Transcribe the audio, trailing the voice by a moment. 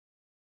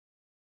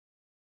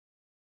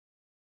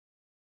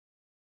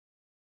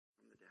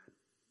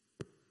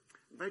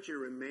invite you to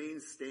remain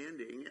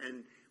standing,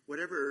 and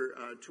whatever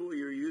tool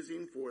you're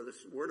using for the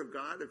Word of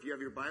God, if you have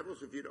your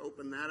Bibles, if you'd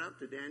open that up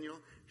to Daniel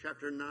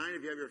chapter 9.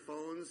 If you have your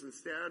phones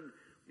instead,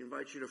 we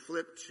invite you to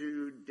flip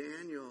to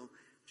Daniel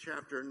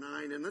chapter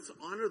 9. And let's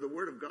honor the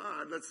Word of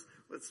God. Let's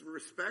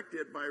respect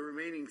it by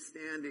remaining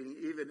standing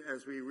even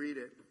as we read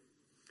it.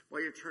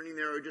 While you're turning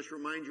there, I would just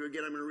remind you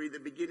again, I'm going to read the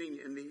beginning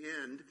and the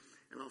end,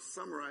 and I'll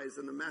summarize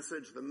in the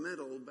message the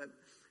middle. But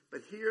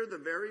hear the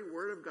very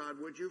Word of God,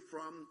 would you,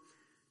 from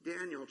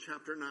Daniel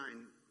chapter 9.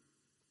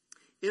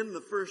 In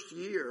the first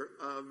year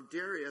of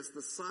Darius,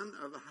 the son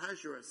of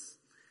Ahasuerus,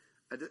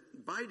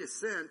 by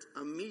descent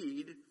a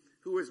Mede,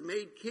 who was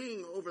made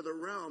king over the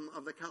realm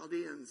of the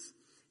Chaldeans,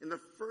 in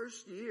the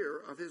first year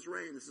of his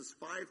reign, this is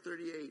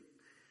 538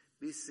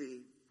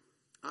 BC,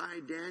 I,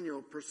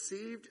 Daniel,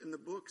 perceived in the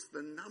books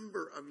the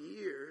number of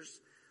years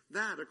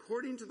that,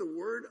 according to the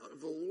word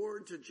of the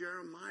Lord to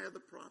Jeremiah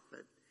the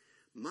prophet,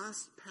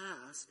 must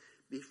pass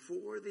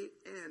before the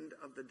end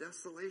of the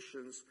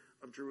desolations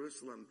of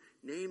Jerusalem,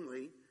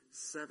 namely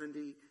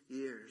 70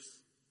 years.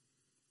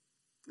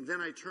 And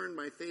then I turned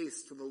my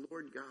face to the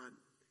Lord God,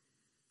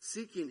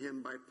 seeking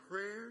him by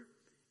prayer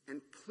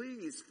and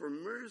pleas for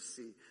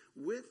mercy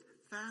with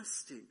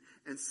fasting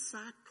and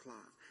sackcloth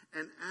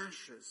and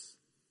ashes.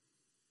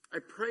 I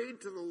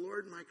prayed to the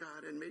Lord my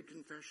God and made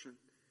confession,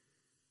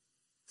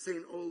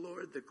 saying, O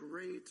Lord, the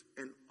great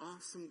and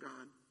awesome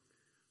God,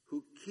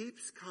 who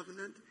keeps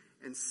covenant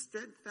and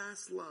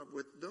steadfast love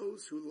with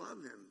those who love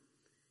him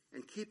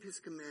and keep his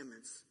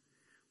commandments,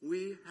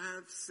 we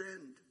have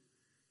sinned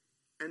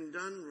and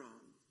done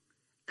wrong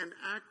and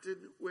acted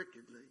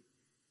wickedly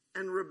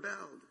and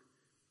rebelled,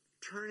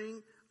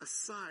 turning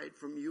aside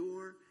from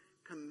your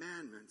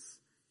commandments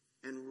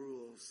and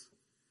rules.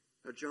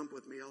 Now jump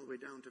with me all the way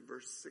down to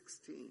verse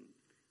 16,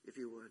 if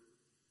you would.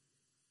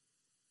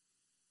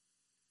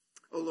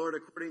 O Lord,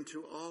 according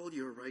to all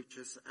your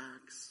righteous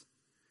acts,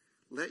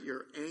 let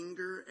your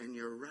anger and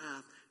your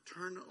wrath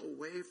turn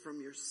away from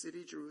your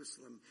city,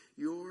 Jerusalem,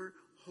 your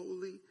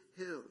holy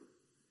hill.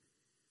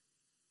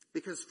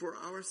 Because for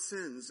our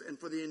sins and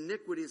for the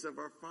iniquities of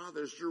our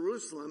fathers,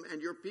 Jerusalem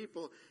and your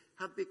people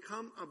have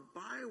become a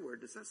byword.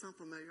 Does that sound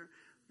familiar?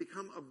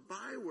 Become a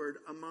byword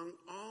among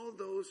all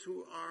those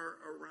who are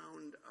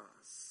around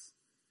us.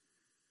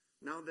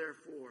 Now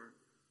therefore,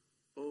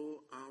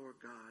 O our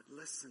God,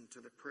 listen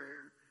to the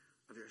prayer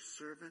of your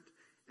servant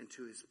and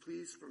to his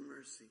pleas for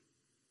mercy.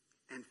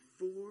 And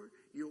for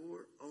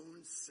your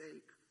own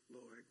sake,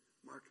 Lord,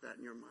 mark that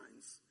in your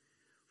minds.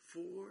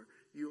 For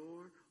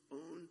your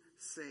own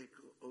sake,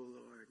 O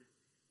Lord,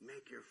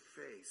 make your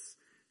face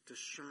to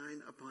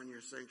shine upon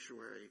your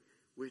sanctuary,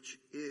 which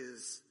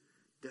is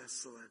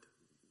desolate.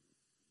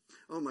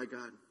 Oh my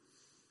God,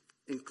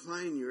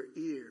 incline your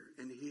ear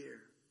and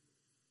hear.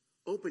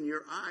 Open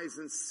your eyes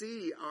and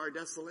see our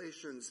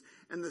desolations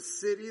and the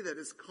city that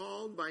is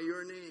called by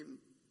your name.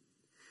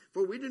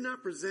 For we do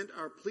not present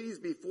our pleas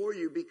before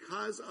you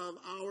because of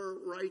our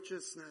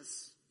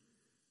righteousness.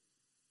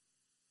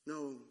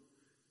 No,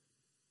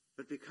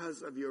 but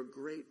because of your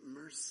great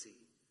mercy.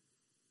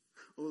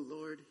 O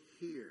Lord,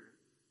 hear.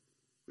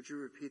 Would you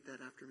repeat that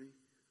after me?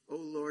 O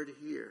Lord,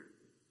 hear.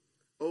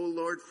 O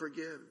Lord,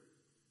 forgive.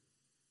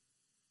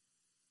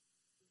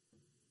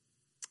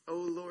 O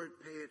Lord,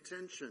 pay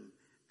attention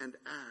and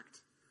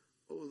act.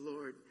 O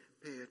Lord,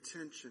 pay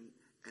attention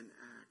and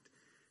act.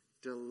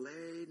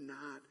 Delay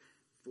not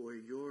for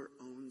your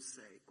own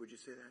sake. Would you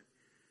say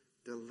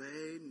that?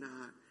 Delay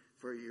not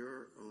for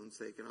your own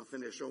sake. And I'll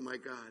finish. Oh my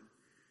God,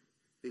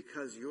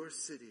 because your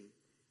city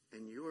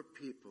and your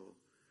people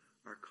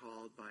are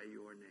called by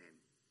your name.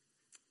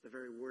 The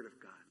very word of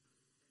God.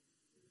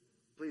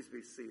 Please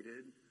be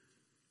seated.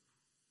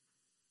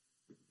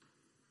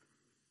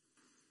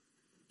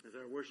 As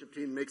our worship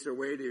team makes their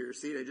way to your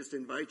seat, I just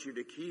invite you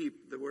to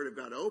keep the Word of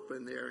God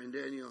open there in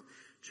Daniel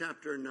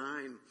chapter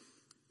 9.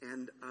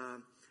 And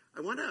I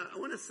want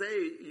to say,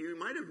 you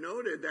might have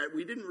noted that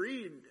we didn't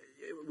read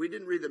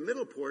the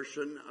middle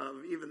portion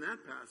of even that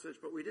passage,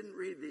 but we didn't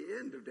read the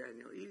end of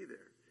Daniel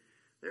either.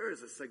 There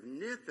is a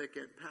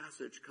significant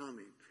passage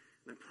coming.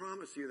 And I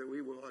promise you that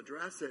we will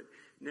address it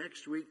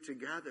next week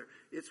together.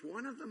 It's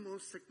one of the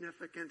most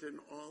significant in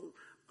all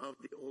of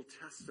the Old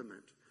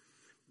Testament.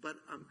 But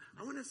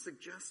I want to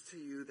suggest to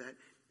you that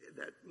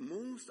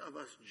most of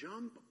us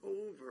jump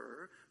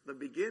over the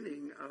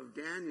beginning of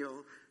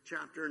Daniel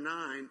chapter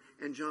 9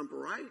 and jump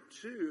right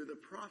to the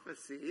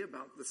prophecy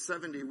about the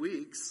 70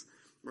 weeks,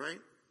 right?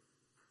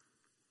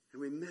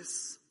 And we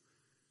miss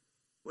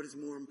what is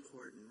more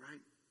important, right?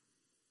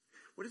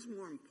 What is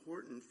more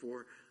important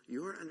for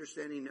your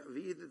understanding of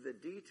either the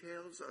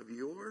details of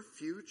your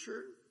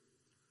future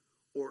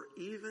or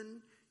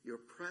even your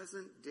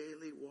present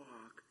daily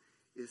walk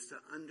is to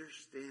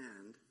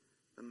understand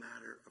the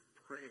matter of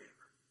prayer.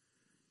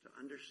 To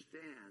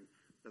understand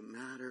the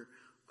matter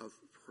of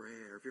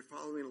prayer. If you're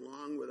following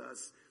along with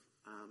us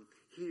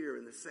here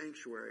in the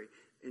sanctuary,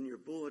 in your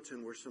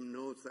bulletin were some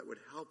notes that would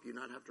help you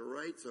not have to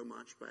write so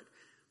much,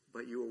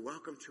 but you are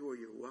welcome to, or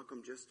you're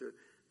welcome just to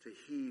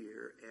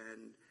hear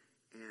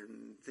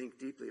and think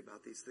deeply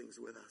about these things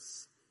with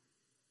us.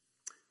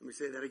 Let me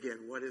say that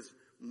again. What is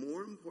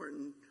more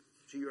important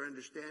to your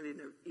understanding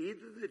of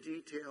either the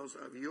details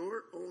of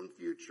your own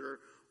future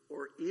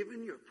or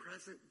even your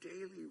present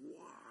daily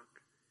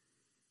walk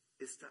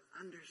is to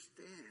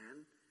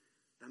understand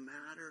the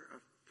matter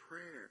of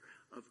prayer,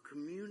 of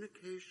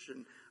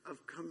communication, of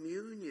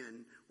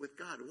communion with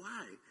God.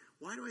 Why?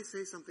 Why do I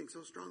say something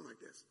so strong like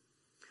this?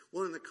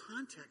 Well, in the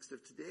context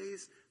of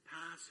today's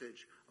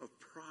passage of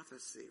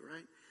prophecy,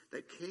 right,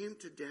 that came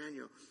to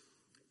Daniel,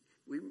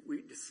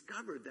 we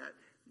discovered that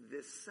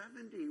this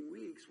 70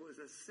 weeks was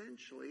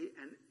essentially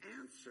an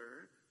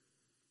answer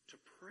to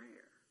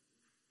prayer.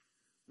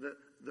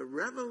 The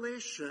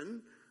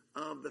revelation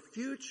of the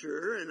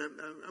future, and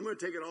I'm going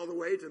to take it all the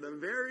way to the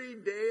very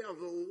day of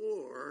the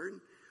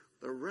Lord,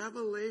 the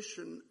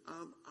revelation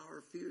of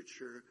our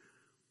future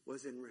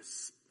was in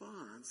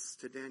response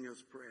to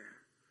Daniel's prayer.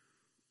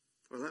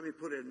 Or let me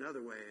put it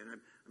another way, and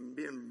I'm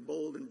being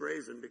bold and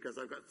brazen because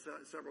I've got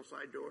several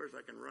side doors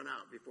I can run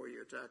out before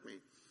you attack me.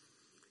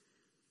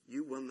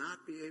 You will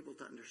not be able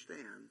to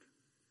understand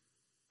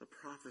the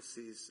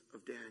prophecies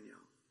of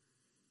Daniel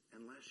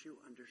unless you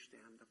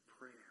understand the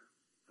prayer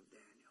of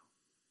Daniel.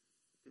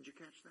 Did you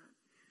catch that?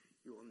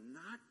 You will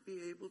not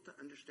be able to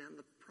understand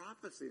the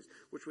prophecies,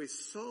 which we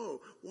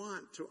so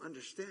want to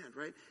understand,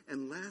 right?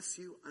 Unless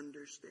you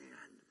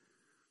understand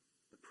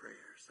the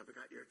prayers. Have I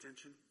got your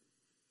attention?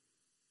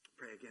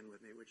 Pray again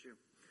with me, would you?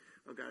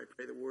 Oh God, I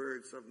pray the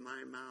words of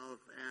my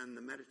mouth and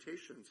the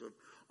meditations of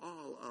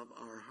all of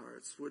our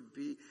hearts would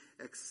be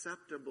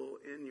acceptable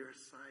in your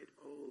sight,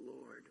 O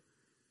Lord,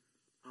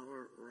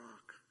 our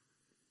rock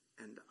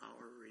and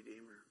our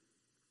Redeemer.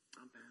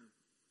 Amen.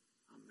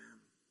 Amen.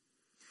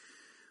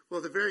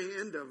 Well, the very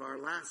end of our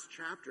last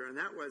chapter, and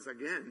that was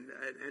again,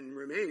 and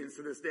remains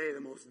to this day, the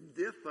most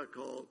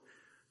difficult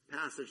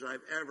passage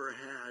I've ever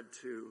had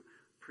to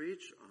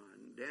preach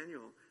on,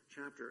 Daniel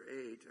chapter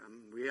 8.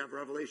 We have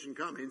Revelation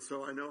coming,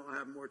 so I know I'll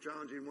have more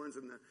challenging ones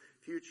in the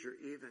future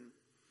even.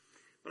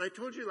 But I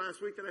told you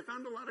last week that I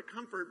found a lot of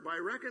comfort by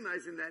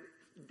recognizing that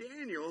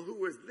Daniel, who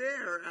was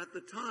there at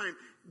the time,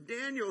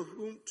 Daniel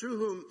to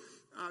whom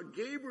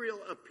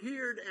Gabriel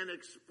appeared and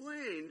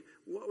explained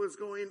what was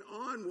going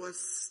on, was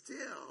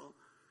still,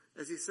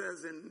 as he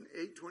says in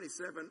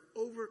 8:27,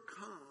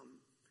 overcome.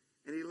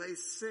 And he lay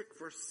sick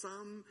for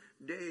some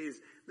days.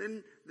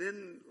 Then,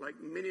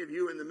 like many of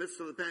you in the midst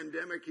of the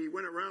pandemic, he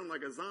went around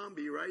like a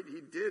zombie, right?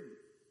 He did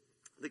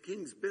the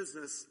king's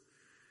business,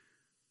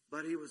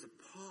 but he was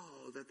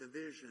appalled at the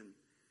vision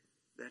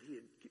that he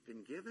had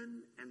been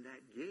given and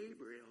that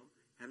Gabriel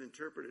had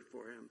interpreted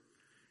for him.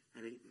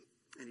 And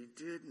he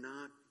did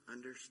not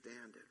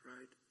understand it,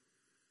 right?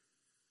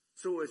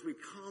 So as we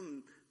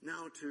come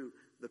now to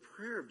the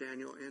prayer of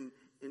Daniel in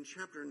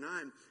chapter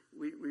 9,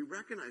 we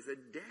recognize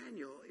that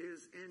Daniel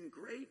is in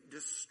great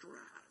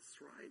distress,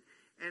 right?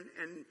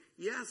 And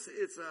yes,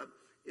 it's a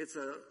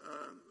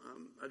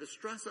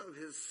distress of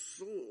his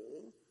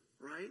soul,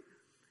 right?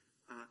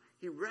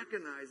 He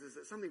recognizes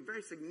that something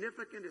very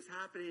significant is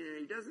happening and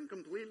he doesn't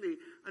completely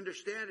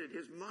understand it.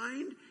 His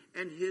mind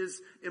and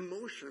his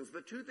emotions,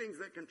 the two things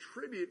that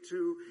contribute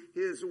to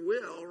his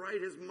will, right?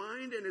 His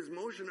mind and his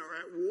emotion are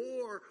at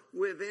war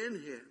within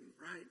him,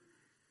 right?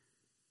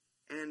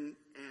 And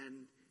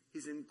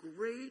he's in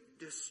great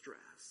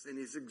distress and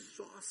he's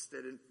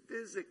exhausted and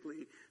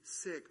physically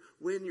sick.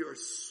 When your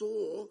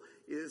soul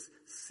is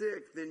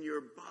sick, then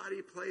your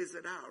body plays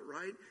it out,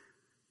 right?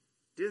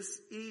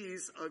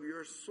 Dis-ease of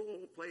your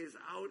soul plays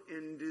out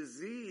in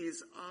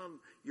disease of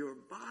your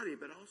body,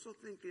 but also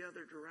think the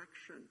other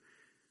direction.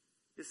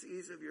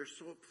 Dis-ease of your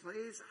soul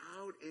plays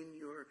out in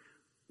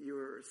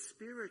your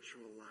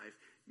spiritual life,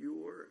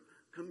 your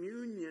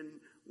communion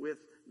with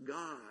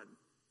God.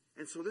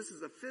 And so this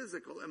is a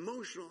physical,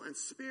 emotional, and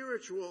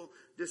spiritual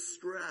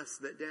distress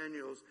that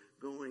Daniel's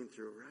going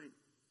through, right?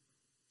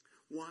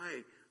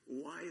 Why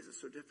is it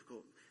so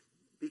difficult?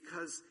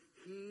 Because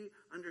he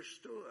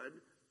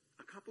understood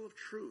a couple of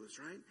truths,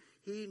 right?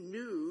 He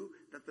knew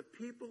that the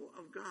people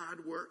of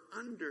God were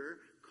under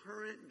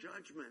current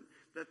judgment.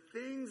 The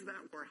things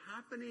that were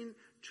happening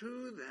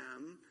to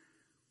them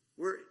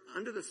were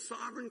under the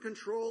sovereign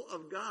control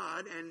of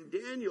God, and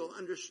Daniel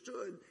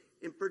understood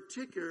in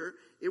particular,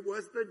 it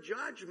was the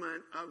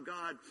judgment of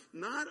God,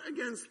 not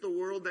against the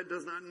world that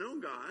does not know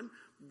God,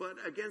 but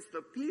against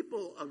the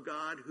people of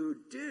God who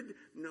did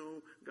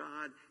know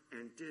God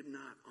and did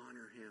not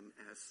honor him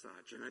as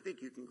such. And I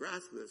think you can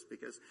grasp this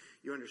because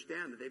you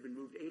understand that they've been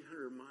moved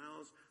 800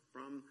 miles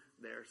from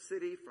their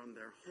city, from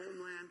their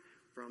homeland,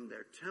 from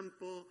their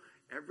temple.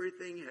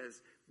 Everything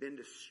has been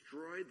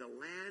destroyed. The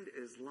land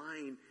is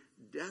lying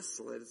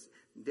desolate.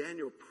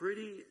 Daniel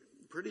pretty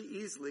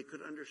easily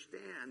could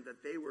understand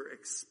that they were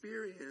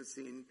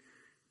experiencing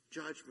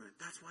judgment.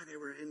 That's why they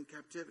were in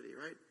captivity,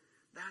 right?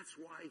 That's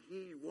why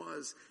he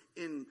was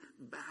in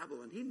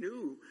Babylon. He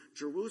knew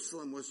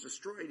Jerusalem was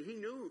destroyed. He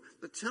knew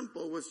the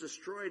temple was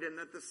destroyed and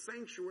that the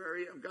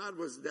sanctuary of God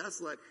was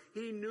desolate.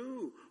 He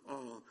knew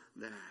all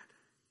that.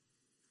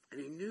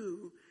 And he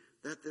knew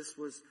that this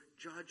was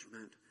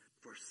judgment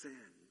for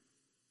sin.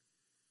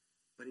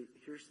 But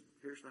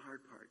here's the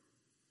hard part.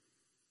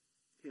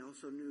 He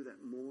also knew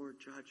that more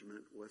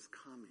judgment was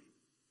coming.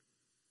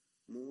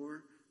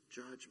 More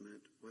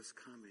judgment was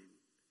coming.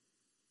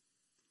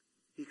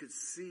 He could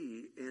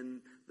see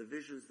in the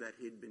visions that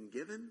he'd been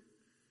given,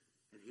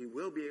 and he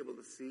will be able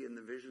to see in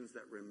the visions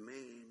that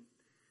remain,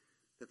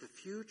 that the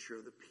future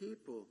of the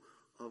people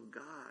of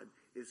God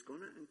is going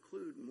to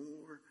include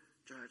more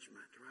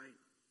judgment, right?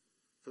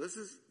 So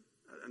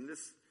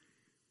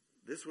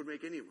this would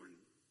make anyone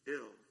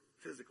ill,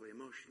 physically,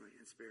 emotionally,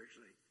 and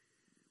spiritually.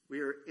 We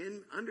are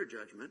under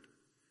judgment,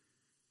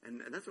 and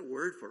that's a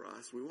word for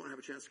us. We won't have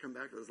a chance to come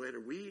back to this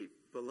later. We,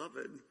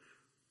 beloved,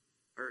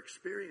 are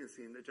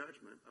experiencing the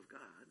judgment of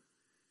God,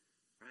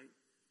 right?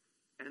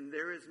 And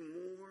there is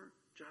more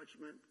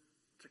judgment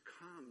to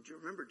come. Do you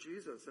remember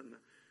Jesus in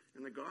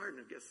the Garden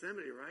of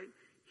Gethsemane, right?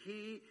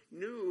 He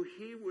knew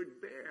he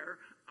would bear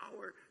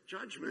our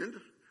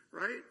judgment,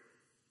 right?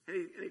 And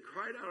he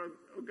cried out,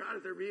 "Oh God,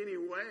 if there be any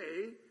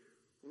way,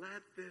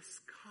 let this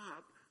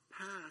cup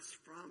pass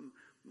from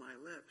my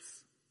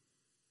lips."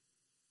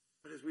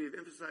 But as we've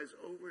emphasized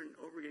over and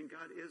over again,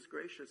 God is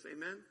gracious.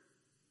 Amen?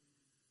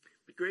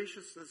 But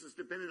graciousness is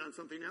dependent on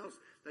something else,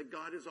 that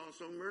God is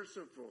also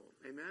merciful.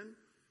 Amen?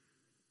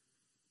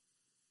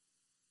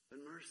 But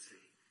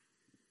mercy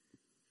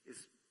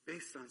is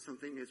based on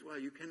something as well.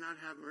 You cannot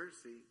have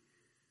mercy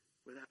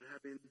without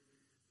having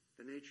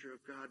the nature of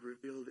God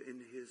revealed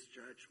in his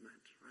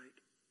judgment, right?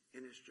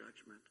 In his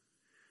judgment.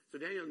 So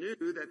Daniel knew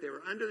that they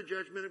were under the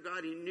judgment of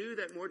God. He knew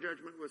that more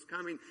judgment was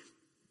coming.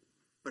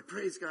 But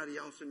praise God, he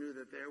also knew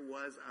that there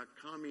was a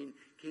coming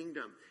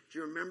kingdom. Do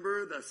you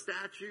remember the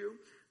statue,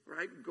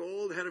 right?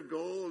 Gold, head of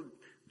gold,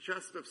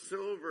 chest of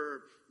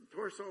silver,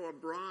 torso of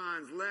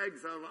bronze,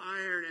 legs of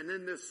iron, and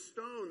then this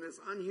stone, this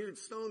unhewed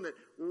stone that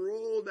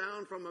rolled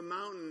down from a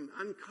mountain,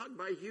 uncut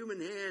by human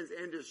hands,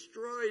 and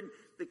destroyed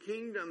the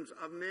kingdoms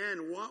of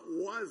men. What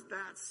was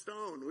that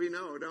stone? We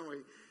know, don't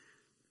we?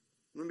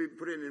 Let me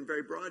put it in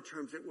very broad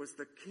terms. It was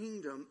the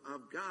kingdom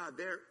of God.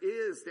 There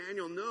is,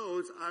 Daniel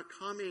knows, a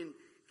coming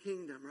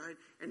kingdom, right?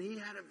 And he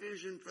had a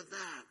vision for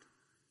that.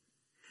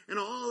 And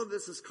all of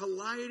this is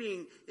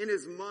colliding in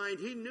his mind.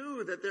 He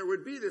knew that there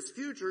would be this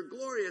future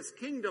glorious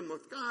kingdom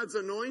with God's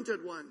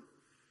anointed one.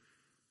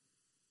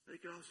 But he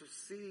could also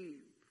see,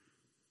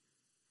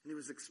 and he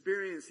was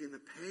experiencing the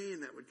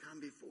pain that would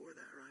come before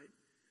that, right?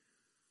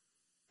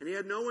 And he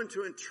had no one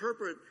to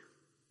interpret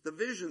the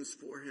visions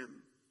for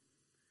him.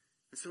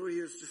 And so he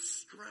was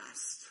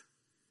distressed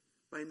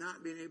by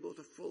not being able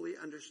to fully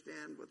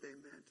understand what they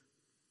meant.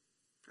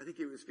 I think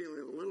he was feeling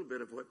a little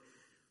bit of what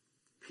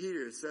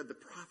Peter said the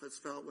prophets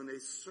felt when they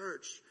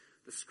searched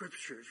the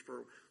scriptures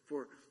for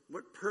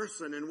what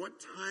person and what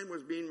time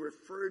was being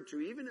referred to,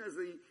 even as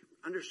they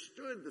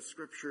understood the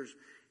scriptures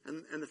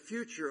and the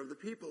future of the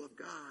people of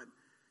God.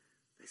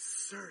 They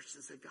searched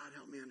and said, God,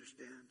 help me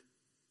understand.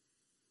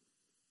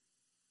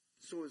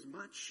 So as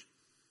much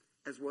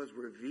as was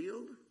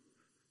revealed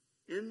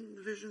in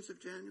the visions of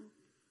Daniel,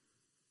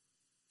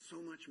 so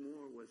much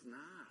more was not.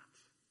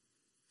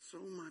 So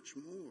much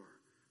more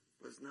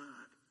was not.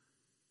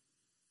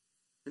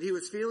 And he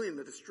was feeling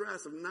the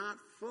distress of not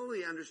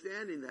fully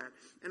understanding that,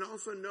 and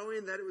also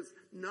knowing that it was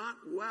not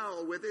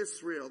well with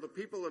Israel, the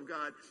people of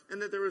God,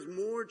 and that there was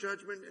more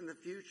judgment in the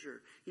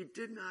future. He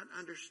did not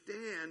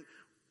understand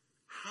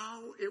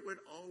how it would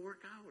all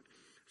work out.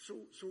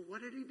 So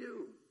what did he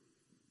do?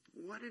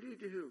 What did he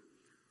do?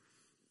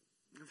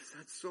 I've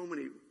had so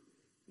many,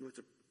 it's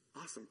an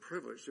awesome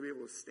privilege to be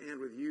able to stand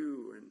with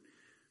you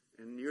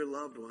and your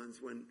loved ones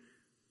when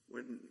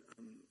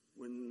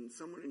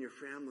someone in your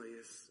family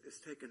is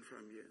taken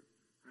from you,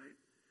 right?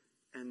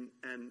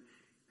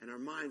 And our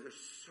minds are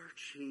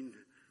searching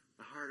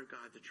the heart of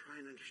God to try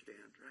and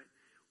understand, right?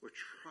 We're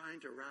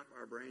trying to wrap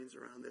our brains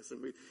around this.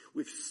 And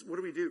what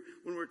do we do?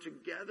 When we're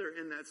together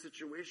in that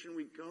situation,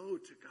 we go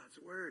to God's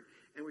word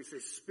and we say,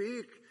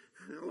 speak.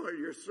 Lord,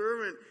 your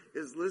servant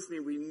is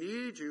listening. We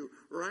need you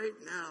right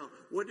now.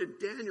 What did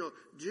Daniel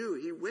do?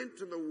 He went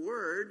to the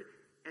word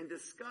and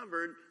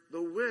discovered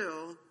the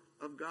will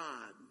of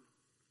God.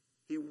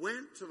 He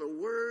went to the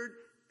word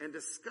and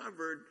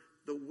discovered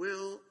the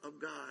will of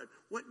God.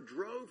 What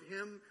drove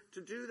him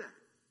to do that?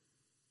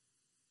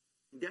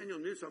 Daniel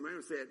knew something. I'm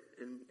going to say it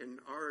in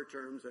our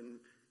terms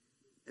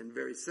and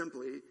very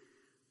simply,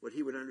 what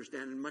he would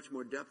understand in much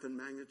more depth and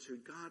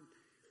magnitude. God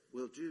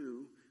will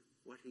do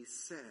what he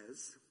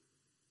says,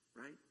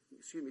 right?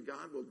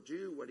 God will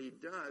do what he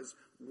does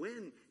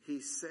when he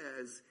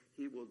says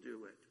he will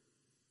do it.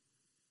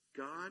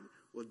 God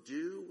will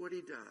do what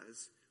he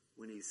does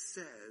when he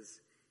says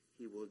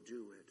he will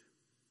do it.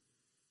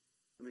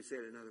 Let me say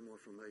it another more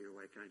familiar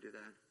way. Can I do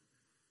that?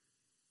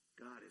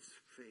 God is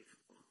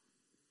faithful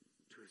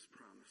to his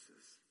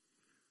promises.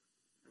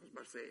 I was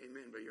about to say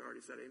amen, but you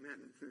already said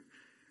amen.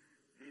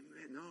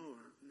 Amen. No.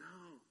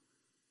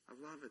 I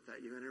love it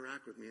that you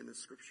interact with me in the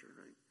scripture,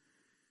 right?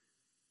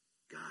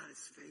 God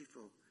is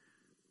faithful.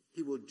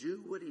 He will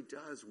do what he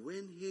does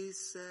when he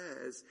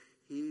says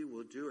he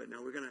will do it. Now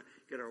we're going to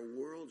get our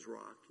worlds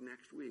rocked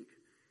next week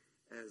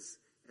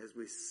as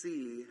we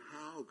see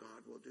how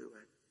God will do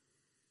it.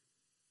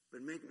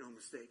 But make no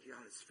mistake,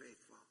 God is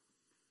faithful.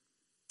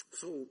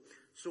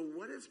 So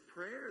what is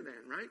prayer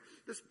then, right?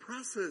 This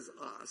presses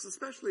us,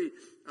 especially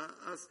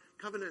us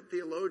covenant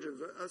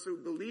theologians, us who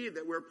believe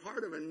that we're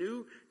part of a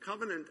new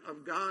covenant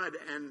of God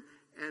and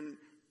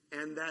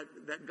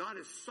that God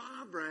is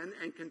sovereign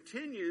and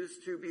continues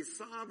to be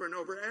sovereign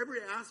over every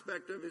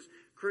aspect of his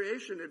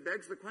creation. It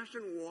begs the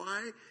question,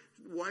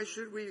 why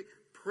should we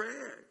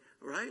pray,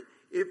 right?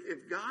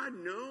 If God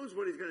knows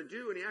what he's going to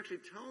do, and he actually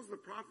tells the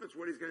prophets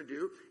what he's going to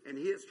do, and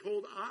he has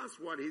told us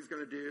what he's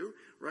going to do,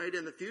 right,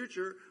 in the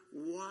future,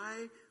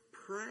 why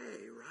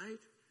pray, right?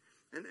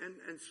 And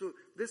so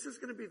this is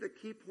going to be the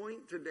key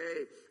point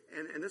today,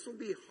 and this will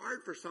be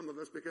hard for some of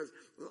us because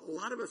a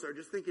lot of us are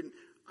just thinking,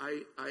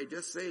 I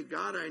just say,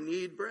 God, I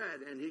need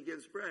bread, and he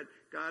gives bread.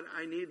 God,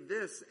 I need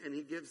this, and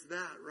he gives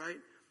that, right?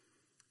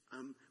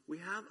 We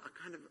have a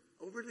kind of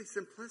overly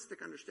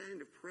simplistic understanding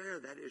of prayer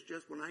that is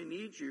just when I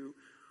need you,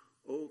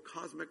 oh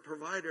cosmic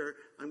provider,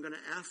 I'm going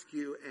to ask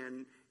you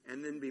and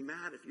then be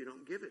mad if you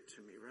don't give it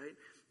to me, right?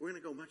 We're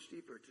going to go much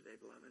deeper today,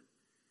 beloved.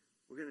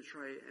 We're going to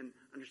try and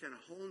understand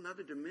a whole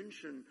nother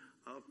dimension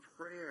of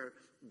prayer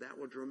that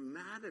will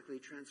dramatically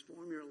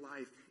transform your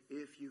life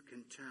if you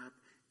can tap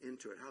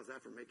into it. How's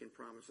that for making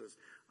promises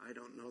I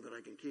don't know that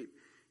I can keep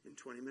in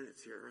 20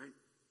 minutes here, right?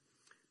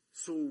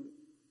 So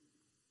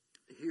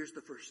here's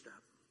the first step.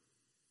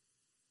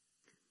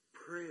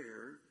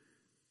 Prayer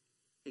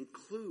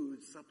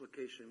includes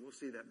supplication. We'll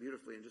see that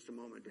beautifully in just a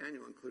moment.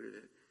 Daniel included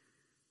it.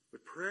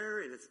 But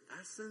prayer in its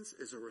essence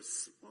is a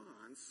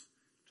response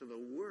to the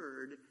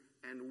word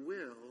and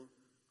will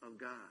of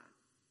God.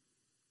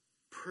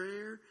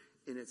 Prayer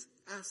in its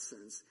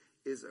essence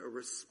is a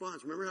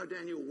response. Remember how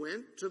Daniel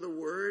went to the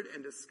word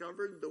and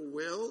discovered the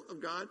will of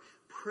God?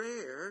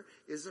 Prayer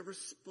is a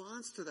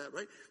response to that,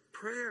 right?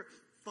 Prayer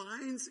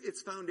finds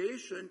its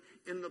foundation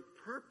in the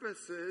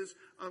purposes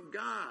of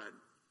God.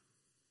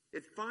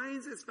 It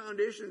finds its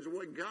foundations in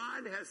what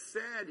God has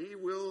said he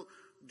will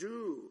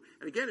do.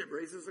 And again, it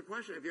raises the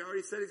question, if he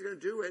already said he's going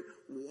to do it,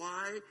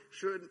 why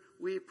should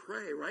we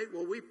pray, right?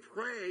 Well, we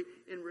pray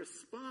in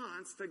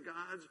response to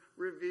God's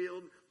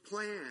revealed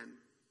plan.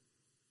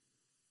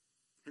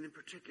 And in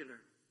particular,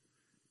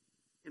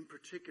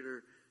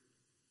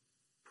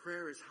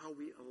 prayer is how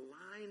we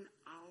align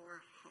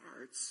our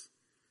hearts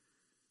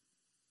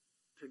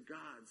to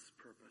God's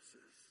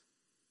purposes.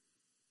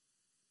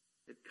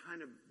 It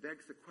kind of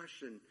begs the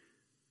question,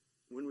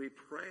 when we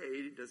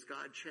pray, does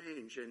God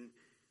change? And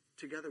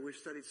together we've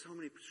studied so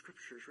many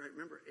scriptures, right?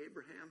 Remember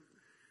Abraham?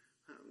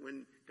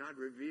 When God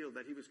revealed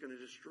that he was going to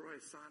destroy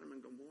Sodom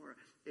and Gomorrah,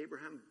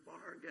 Abraham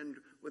bargained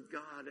with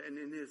God, and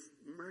in his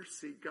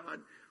mercy, God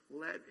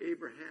let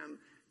Abraham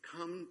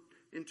come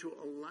into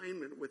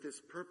alignment with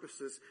his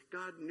purposes.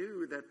 God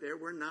knew that there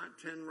were not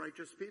 10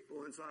 righteous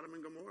people in Sodom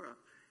and Gomorrah.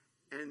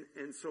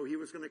 And so he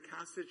was going to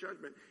cast his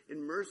judgment.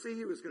 In mercy,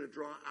 he was going to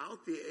draw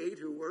out the 8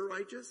 who were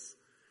righteous.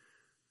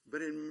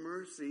 But in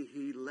mercy,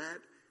 he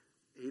let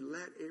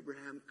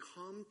Abraham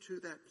come to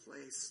that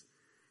place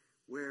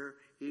where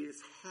his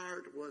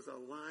heart was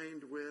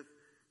aligned with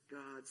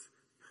God's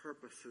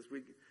purposes.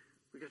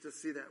 We got to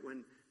see that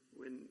when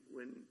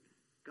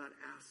God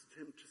asked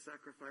him to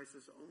sacrifice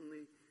his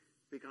only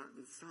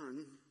begotten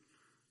son,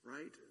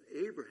 right?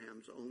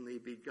 Abraham's only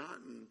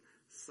begotten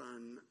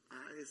son,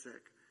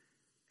 Isaac.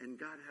 And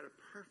God had a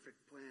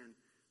perfect plan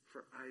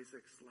for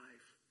Isaac's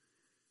life.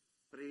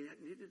 But he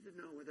needed to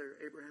know whether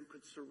Abraham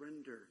could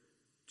surrender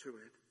to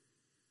it.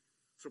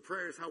 So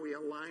prayer is how we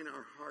align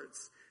our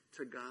hearts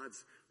to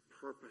God's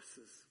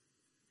purposes.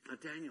 Now,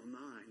 Daniel 9,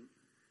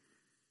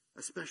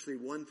 especially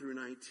 1 through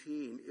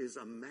 19, is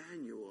a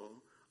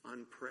manual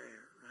on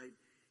prayer, right?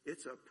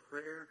 It's a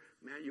prayer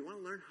manual. You want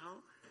to learn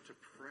how to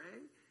pray?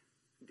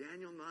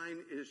 Daniel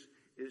 9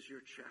 is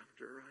your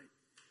chapter, right?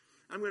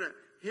 I'm going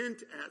to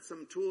hint at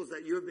some tools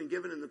that you have been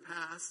given in the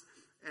past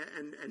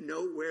and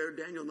note where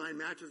Daniel 9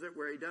 matches it,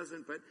 where he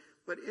doesn't.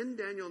 But in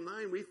Daniel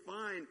 9, we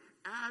find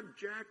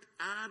abject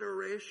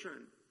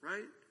adoration,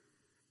 right?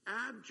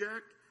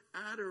 Abject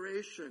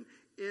adoration.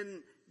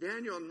 In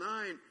Daniel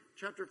 9,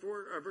 chapter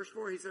 4, verse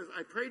 4, he says,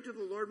 I prayed to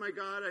the Lord my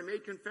God. I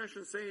made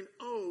confession saying,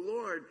 O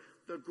Lord,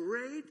 the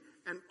great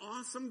and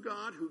awesome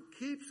God who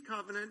keeps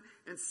covenant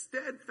and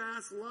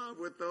steadfast love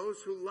with those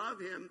who love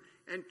him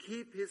and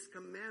keep his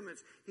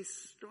commandments. He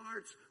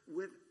starts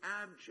with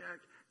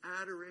abject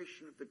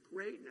adoration of the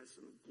greatness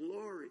and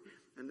glory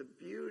and the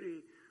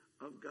beauty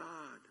of God.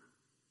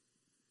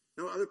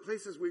 Now, other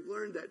places we've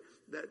learned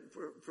that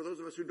for those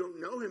of us who don't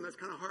know him, that's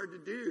kind of hard to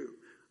do.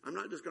 I'm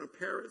not just going to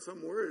parrot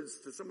some words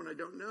to someone I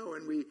don't know.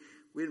 And we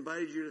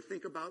invited you to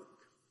think about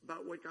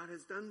what God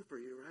has done for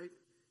you, right?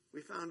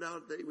 We found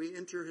out that we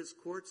enter his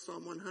courts,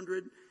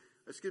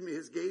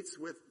 his gates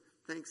with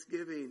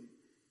thanksgiving.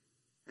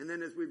 And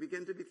then as we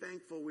begin to be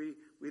thankful, we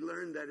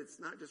learn that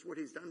it's not just what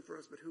he's done for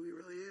us, but who he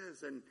really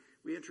is. And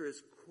we enter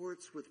his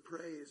courts with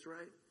praise,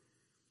 right?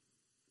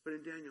 But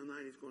in Daniel 9,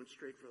 he's going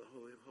straight for the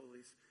Holy of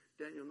Holies.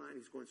 Daniel 9,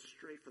 he's going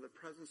straight for the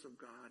presence of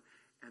God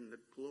and the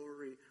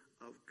glory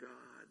of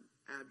God.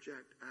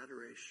 Abject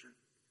adoration.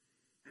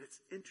 And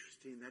it's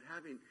interesting that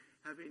having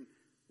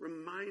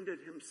reminded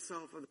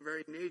himself of the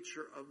very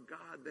nature of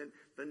God, then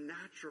the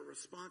natural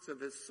response of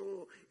his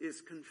soul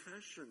is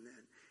confession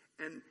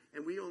then.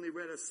 And we only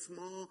read a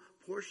small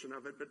portion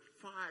of it, but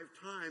 5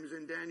 times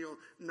in Daniel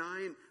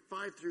 9,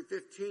 5 through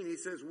 15, he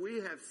says, we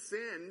have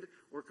sinned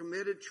or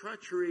committed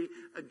treachery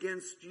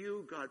against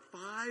you, God.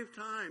 5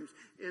 times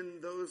in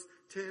those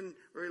 10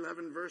 or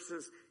 11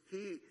 verses,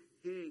 he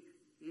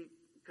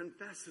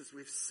confesses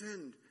we've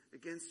sinned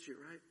against you,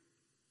 right?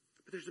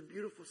 But there's a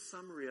beautiful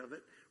summary of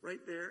it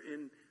right there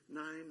in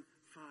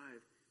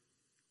 9:5.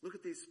 Look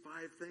at these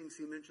 5 things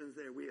he mentions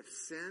there. We have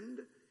sinned.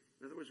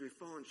 In other words, we've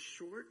fallen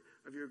short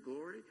of your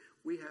glory.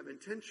 We have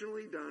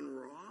intentionally done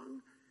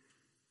wrong.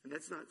 And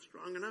that's not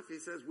strong enough. He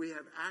says we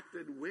have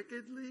acted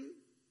wickedly.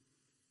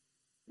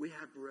 We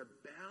have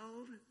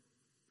rebelled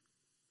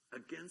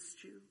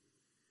against you.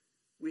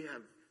 We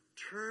have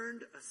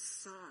turned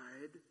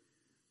aside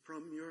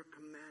from your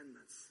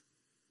commandments.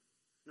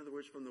 In other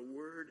words, from the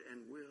word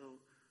and will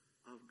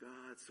of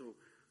God.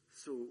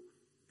 So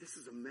this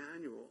is a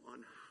manual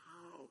on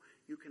how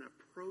you can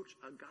approach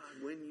a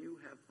God when you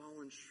have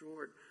fallen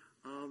short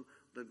of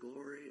the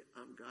glory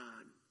of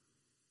God.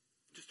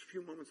 Just a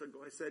few moments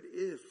ago I said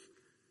if.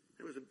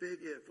 It was a big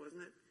if,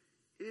 wasn't it?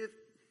 If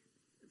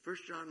 1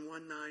 John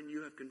 1:9,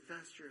 you have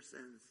confessed your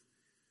sins,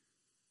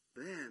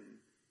 then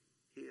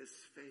he is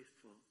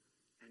faithful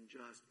and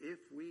just. If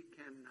we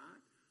cannot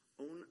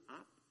own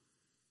up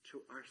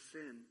to our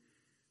sin,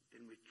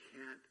 then we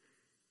can't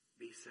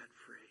be set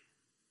free.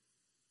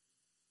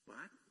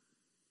 But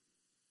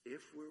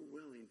if we're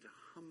willing to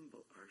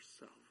humble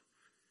ourselves,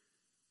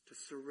 to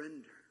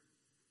surrender,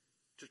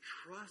 to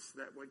trust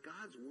that what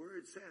God's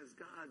word says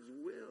God's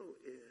will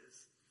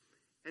is,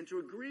 and to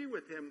agree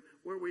with him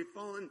where we've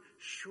fallen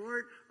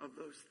short of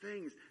those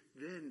things,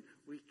 then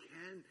we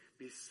can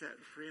be set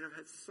free. And I've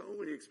had so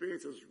many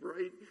experiences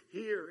right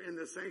here in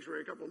the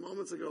sanctuary a couple of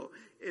moments ago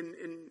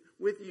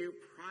with you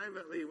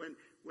privately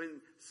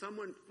when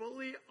someone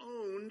fully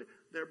owned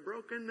their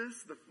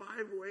brokenness, the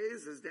 5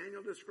 ways, as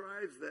Daniel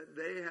describes, that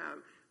they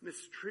have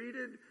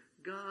mistreated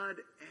God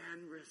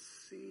and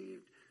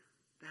received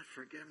that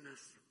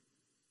forgiveness.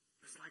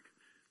 It's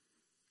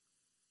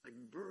like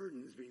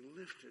burdens being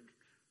lifted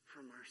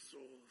from our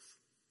souls.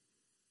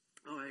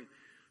 Oh,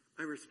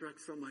 I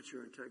respect so much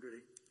your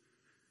integrity.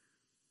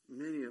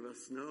 Many of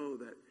us know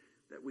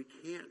that we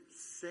can't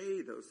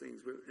say those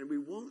things, and we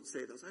won't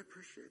say those. I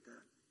appreciate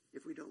that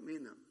if we don't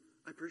mean them.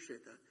 I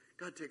appreciate that.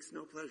 God takes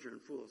no pleasure in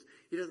fools.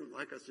 He doesn't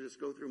like us to just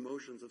go through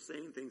motions of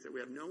saying things that we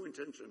have no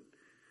intention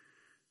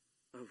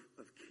of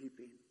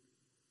keeping.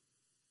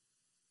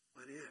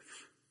 But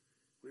if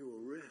we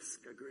will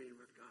risk agreeing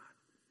with God,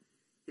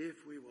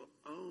 if we will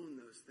own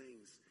those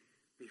things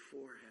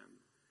before him,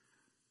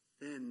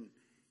 then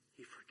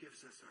he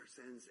forgives us our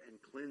sins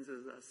and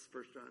cleanses us,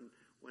 1 John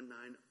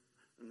 1:9,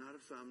 not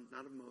of some,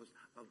 not of most,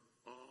 of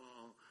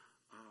all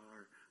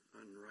our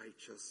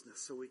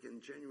unrighteousness. So we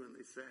can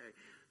genuinely say,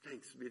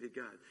 thanks be to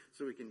God.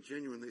 So we can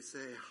genuinely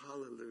say,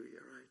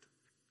 hallelujah, right?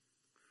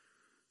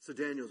 So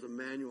Daniel's a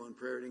manual on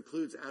prayer. It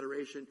includes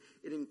adoration.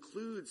 It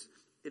includes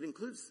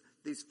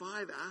these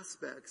 5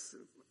 aspects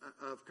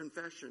of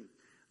confession.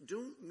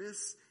 Don't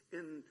miss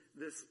in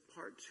this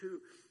part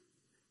 2.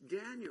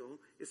 Daniel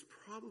is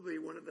probably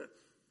one of the,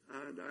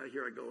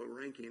 here I go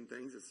ranking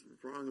things. It's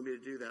wrong of me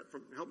to do that.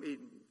 Help me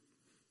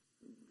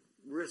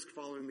risk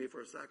following me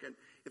for a second.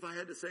 If I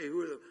had to say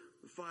who are the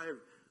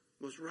 5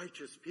 most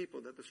righteous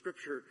people that the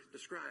scripture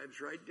describes,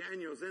 right?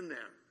 Daniel's in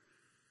there.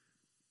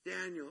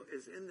 Daniel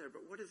is in there,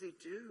 but what does he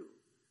do?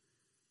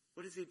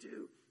 What does he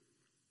do?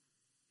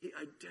 He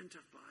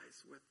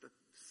identifies with the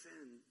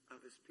sin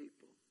of his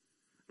people.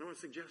 And I want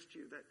to suggest to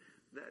you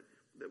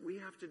that we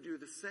have to do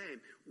the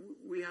same.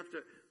 We have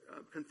to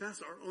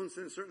confess our own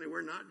sins. Certainly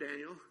we're not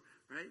Daniel,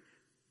 right?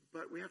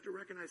 But we have to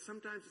recognize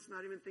sometimes it's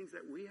not even things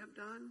that we have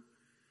done,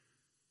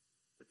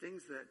 but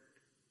things that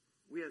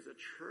we as a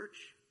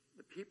church,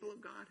 the people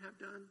of God, have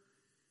done.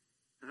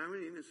 And I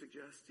would even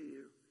suggest to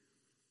you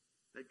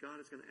that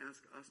God is going to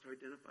ask us to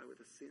identify with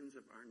the sins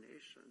of our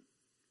nation.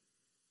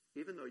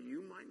 Even though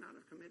you might not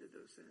have committed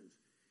those sins,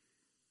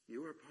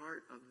 you are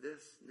part of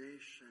this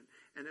nation.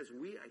 And as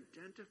we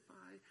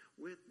identify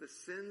with the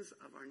sins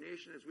of our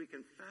nation, as we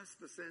confess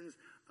the sins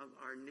of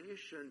our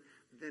nation,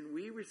 then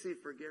we receive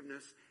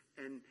forgiveness,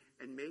 and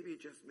maybe,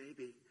 just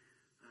maybe,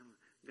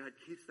 God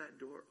keeps that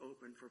door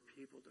open for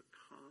people to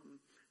come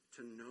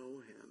to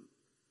know him.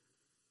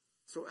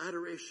 So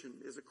adoration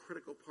is a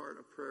critical part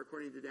of prayer,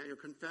 according to Daniel.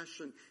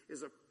 Confession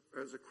is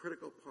a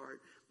critical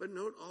part. But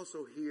note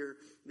also here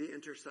the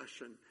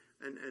intercession.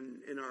 And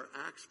in our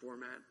Acts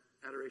format,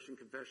 adoration,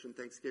 confession,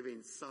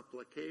 thanksgiving,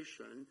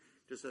 supplication,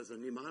 just as a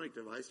mnemonic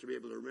device to be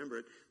able to remember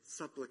it,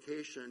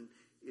 supplication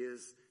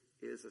is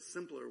a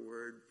simpler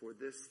word for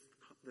this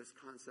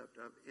concept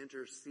of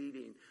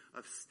interceding,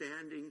 of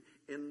standing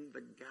in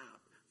the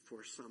gap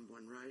for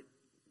someone, right?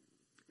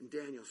 And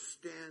Daniel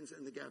stands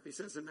in the gap. He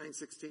says in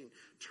 9:16,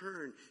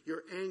 turn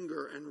your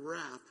anger and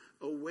wrath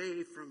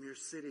away from your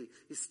city.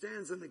 He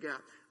stands in the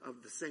gap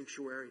of the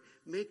sanctuary.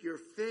 Make your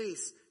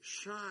face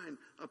shine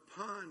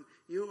upon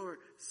your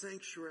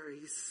sanctuary.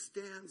 He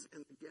stands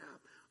in the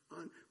gap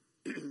on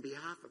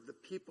behalf of the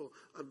people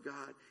of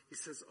God. He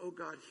says, oh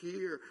God,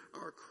 hear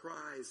our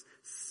cries.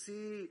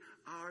 See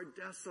our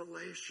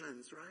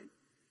desolations, right?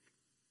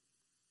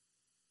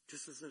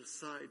 Just as an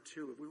aside,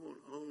 too, if we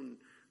won't own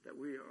that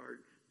we are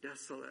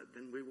desolate,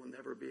 then we will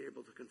never be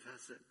able to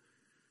confess it.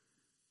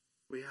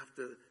 We have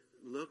to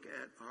look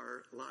at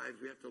our lives.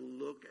 We have to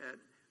look at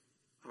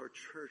our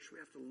church. We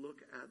have to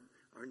look at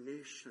our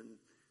nation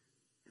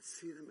and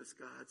see them as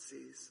God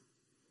sees.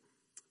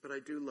 But I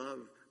do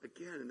love,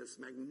 again, in this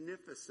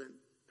magnificent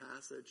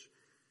passage,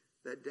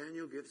 that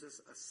Daniel gives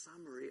us a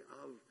summary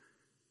of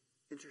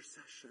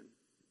intercession.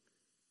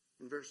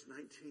 In verse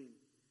 19,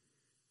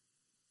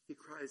 he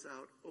cries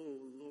out, oh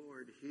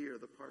Lord, hear,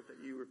 the part that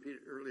you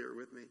repeated earlier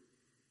with me.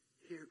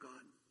 Hear,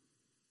 God,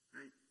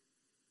 right?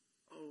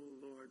 Oh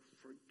Lord,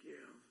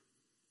 forgive.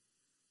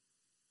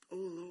 Oh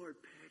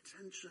Lord, pay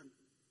attention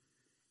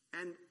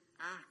and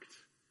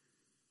act.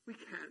 We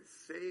can't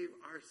save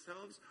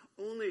ourselves.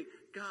 Only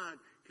God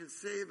can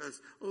save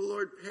us. Oh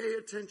Lord, pay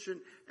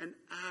attention and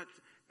act.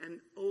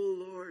 And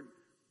oh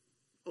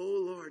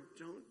Lord,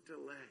 don't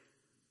delay.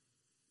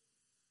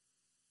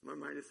 My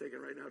mind is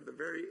taken right now to the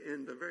very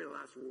end, the very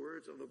last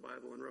words of the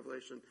Bible in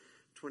Revelation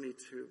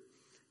 22.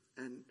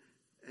 And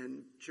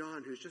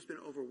John, who's just been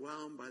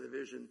overwhelmed by the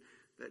vision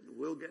that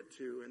we'll get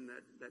to and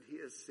that he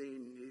has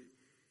seen,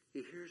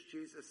 he hears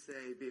Jesus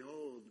say,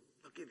 behold,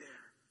 looky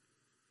there.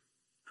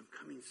 I'm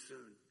coming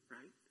soon, right?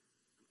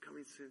 I'm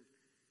coming soon.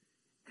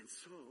 And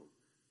so,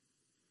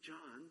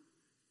 John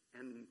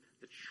and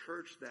the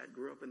church that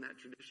grew up in that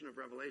tradition of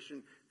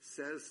Revelation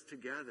says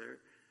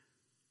together,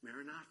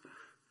 Maranatha.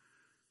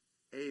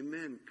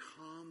 Amen.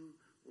 Come,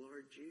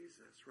 Lord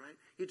Jesus, right?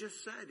 He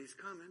just said he's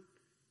coming.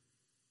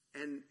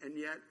 And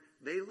yet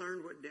they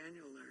learned what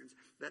Daniel learns,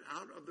 that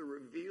out of the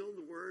revealed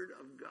word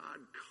of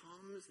God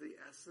comes the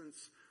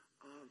essence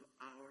of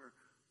our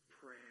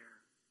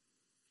prayer.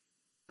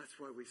 That's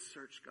why we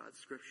search God's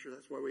scripture.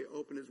 That's why we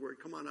open his word.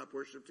 Come on up,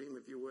 worship team,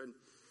 if you would.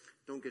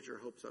 Don't get your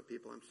hopes up,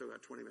 people. I'm still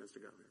got 20 minutes to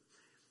go here.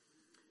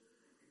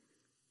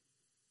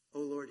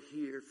 Oh Lord,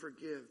 hear,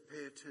 forgive,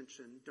 pay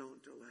attention,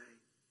 don't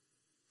delay.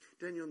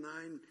 Daniel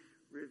 9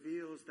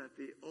 reveals that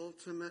the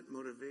ultimate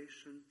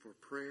motivation for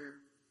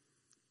prayer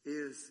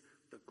is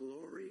the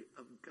glory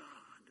of God.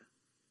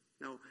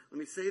 Now, let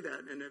me say that,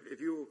 and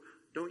if you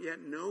don't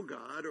yet know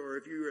God, or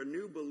if you're a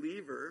new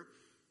believer,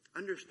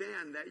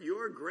 understand that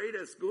your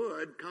greatest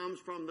good comes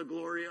from the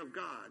glory of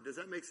God. Does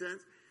that make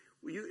sense?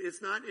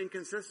 It's not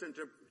inconsistent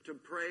to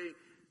pray,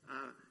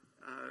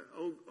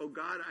 oh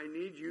God, I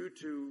need you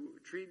to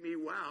treat me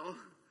well,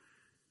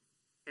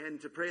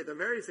 and to pray at the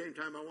very same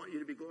time, I want you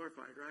to be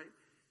glorified, right?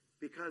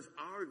 Because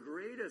our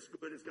greatest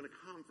good is going to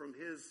come from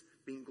his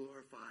being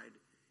glorified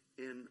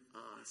in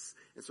us.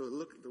 And so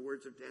look at the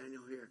words of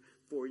Daniel here.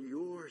 For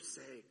your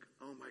sake,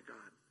 oh my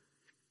God,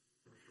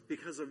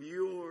 because of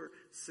your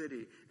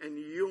city and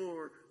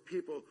your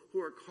people who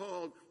are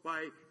called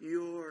by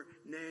your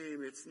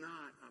name, it's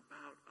not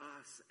about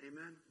us.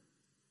 Amen?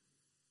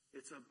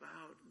 It's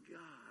about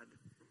God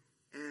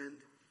and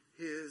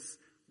his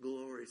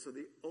glory. So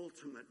the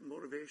ultimate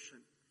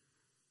motivation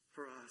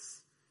for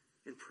us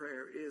in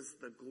prayer is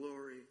the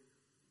glory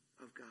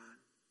of God.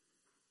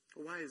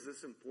 Why is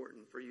this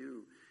important for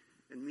you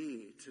and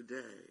me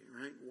today,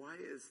 right? Why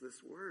is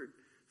this word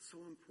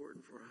so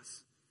important for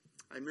us?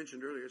 I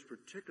mentioned earlier it's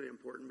particularly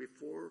important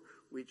before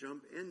we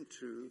jump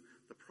into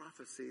the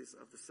prophecies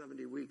of the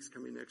 70 weeks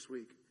coming next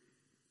week.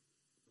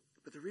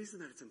 But the reason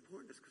that it's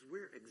important is because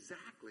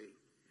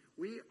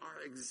we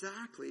are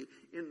exactly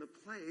in the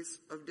place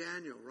of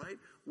Daniel, right?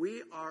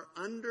 We are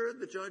under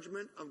the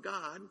judgment of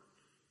God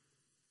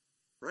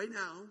right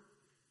now,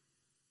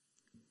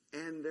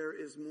 and there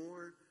is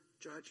more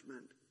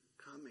judgment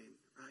coming,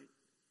 right?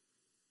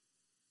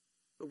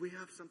 But we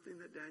have something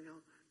that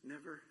Daniel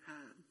never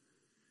had.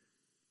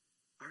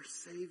 Our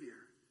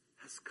Savior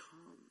has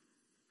come.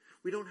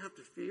 We don't have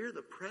to fear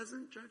the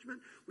present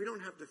judgment. We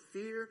don't have to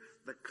fear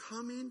the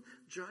coming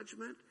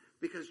judgment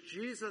because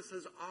Jesus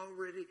has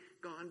already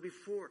gone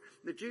before.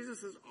 That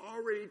Jesus has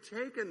already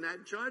taken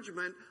that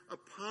judgment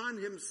upon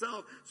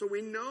himself. So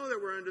we know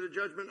that we're under the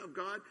judgment of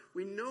God.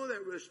 We know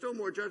that there's still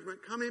more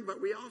judgment coming, but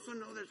we also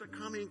know there's a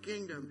coming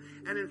kingdom.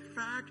 And in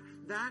fact,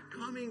 that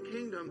coming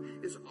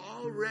kingdom is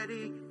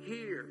already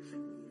here.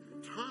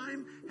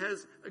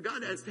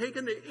 God has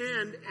taken the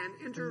end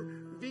and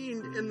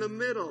intervened in the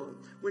middle.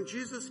 When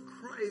Jesus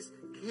Christ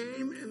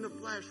came in the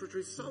flesh, which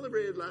we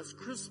celebrated last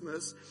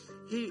Christmas,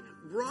 he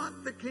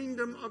brought the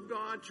kingdom of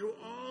God to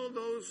all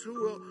those who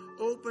will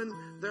open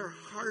their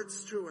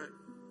hearts to it,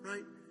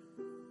 right?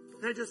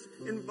 And I just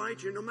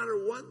invite you, no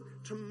matter what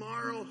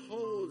tomorrow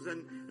holds,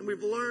 and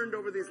we've learned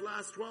over these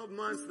last 12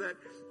 months that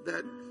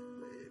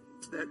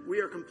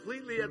we are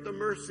completely at the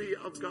mercy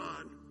of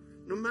God.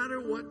 No matter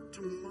what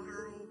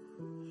tomorrow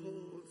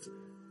holds,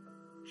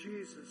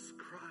 Jesus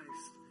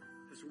Christ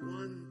has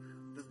won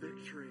the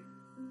victory.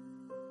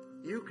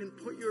 You can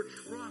put your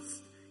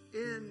trust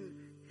in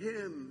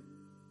Him.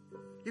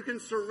 You can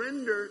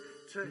surrender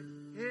to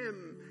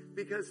Him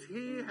because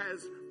He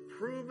has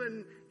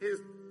proven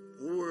His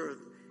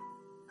worth.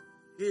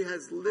 He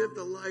has lived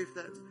a life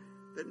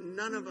that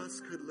none of us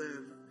could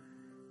live.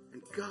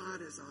 And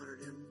God has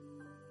honored Him.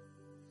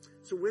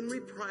 So when we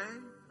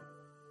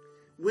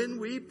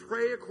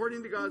pray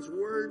according to God's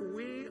word,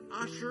 we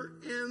usher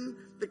in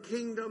the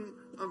kingdom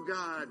of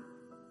God.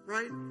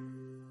 Right?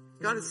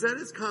 God has said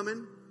it's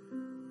coming,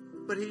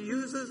 but He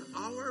uses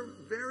our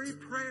very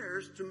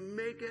prayers to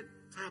make it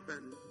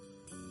happen.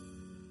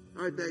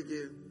 I beg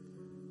you,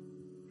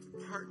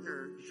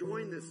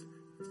 join this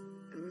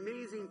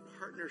amazing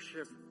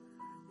partnership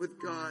with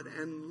God,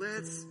 and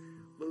let's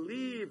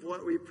believe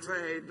what we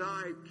pray.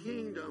 Thy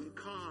kingdom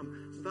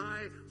come,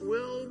 thy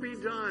will be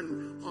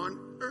done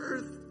on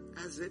earth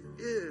as it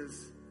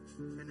is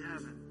in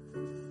heaven.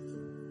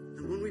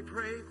 And when we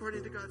pray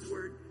according to God's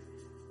word,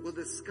 we'll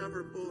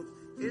discover both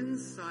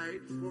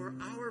insight for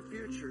our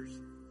futures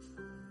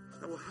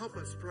that will help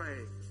us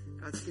pray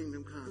God's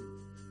kingdom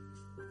come.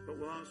 But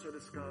we'll also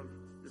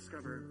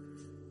discover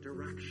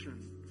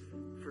direction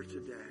for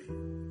today.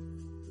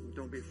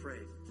 Don't be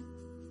afraid.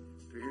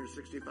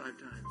 365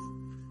 times.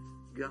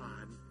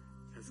 God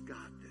has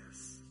got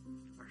this.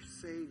 Our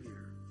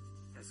Savior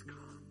has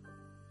come.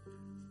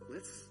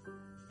 Let's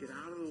get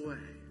out of the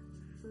way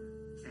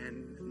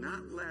and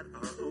not let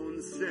our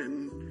own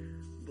sin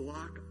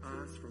block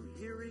us from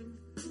hearing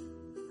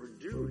or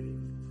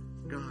doing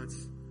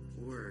God's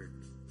word.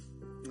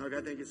 Oh,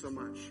 God, thank you so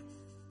much.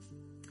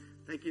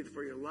 Thank you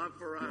for your love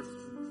for us,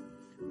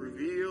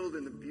 revealed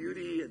in the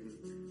beauty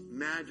and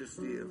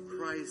majesty of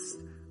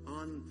Christ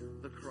on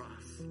the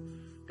cross.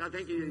 God,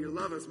 thank you. You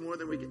love us more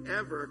than we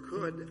ever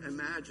could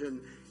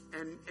imagine.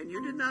 And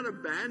you did not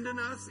abandon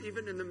us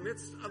even in the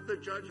midst of the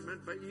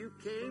judgment, but you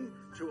came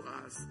to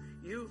us.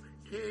 You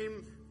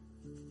came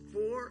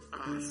for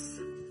us.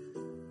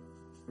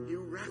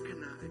 You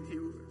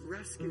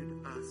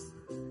rescued us,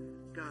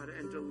 God,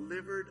 and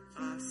delivered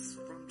us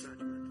from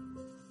judgment.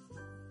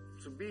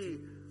 So be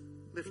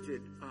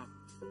lifted up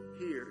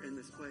here in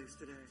this place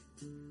today.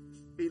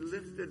 Be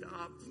lifted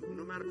up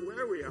no matter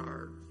where we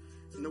are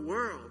in the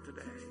world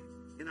today,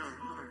 in our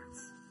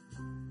hearts.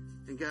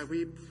 And God,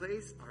 we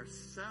place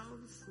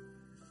ourselves,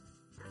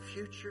 our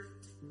future,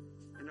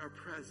 and our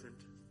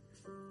present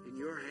in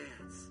your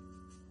hands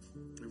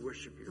and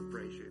worship you and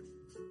praise you.